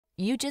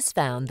You just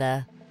found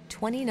the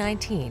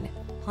 2019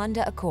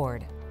 Honda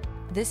Accord.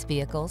 This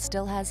vehicle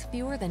still has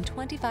fewer than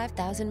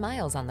 25,000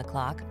 miles on the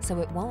clock, so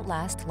it won't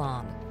last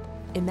long.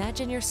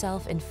 Imagine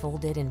yourself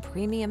enfolded in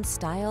premium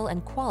style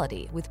and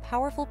quality with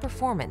powerful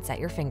performance at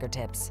your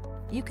fingertips.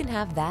 You can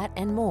have that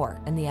and more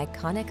in the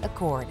iconic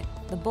Accord,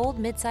 the bold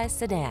midsize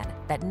sedan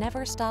that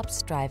never stops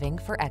striving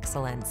for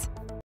excellence.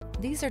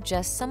 These are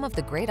just some of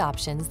the great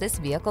options this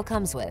vehicle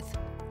comes with: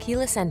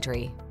 keyless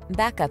entry,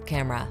 backup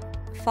camera,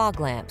 fog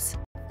lamps,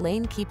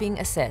 lane keeping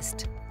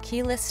assist,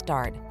 keyless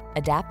start,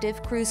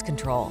 adaptive cruise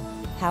control,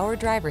 power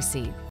driver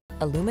seat,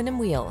 aluminum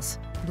wheels,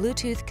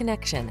 Bluetooth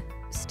connection,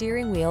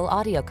 steering wheel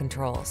audio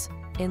controls.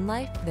 In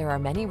life, there are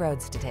many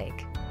roads to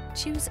take.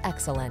 Choose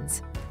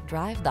excellence.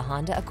 Drive the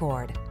Honda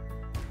Accord.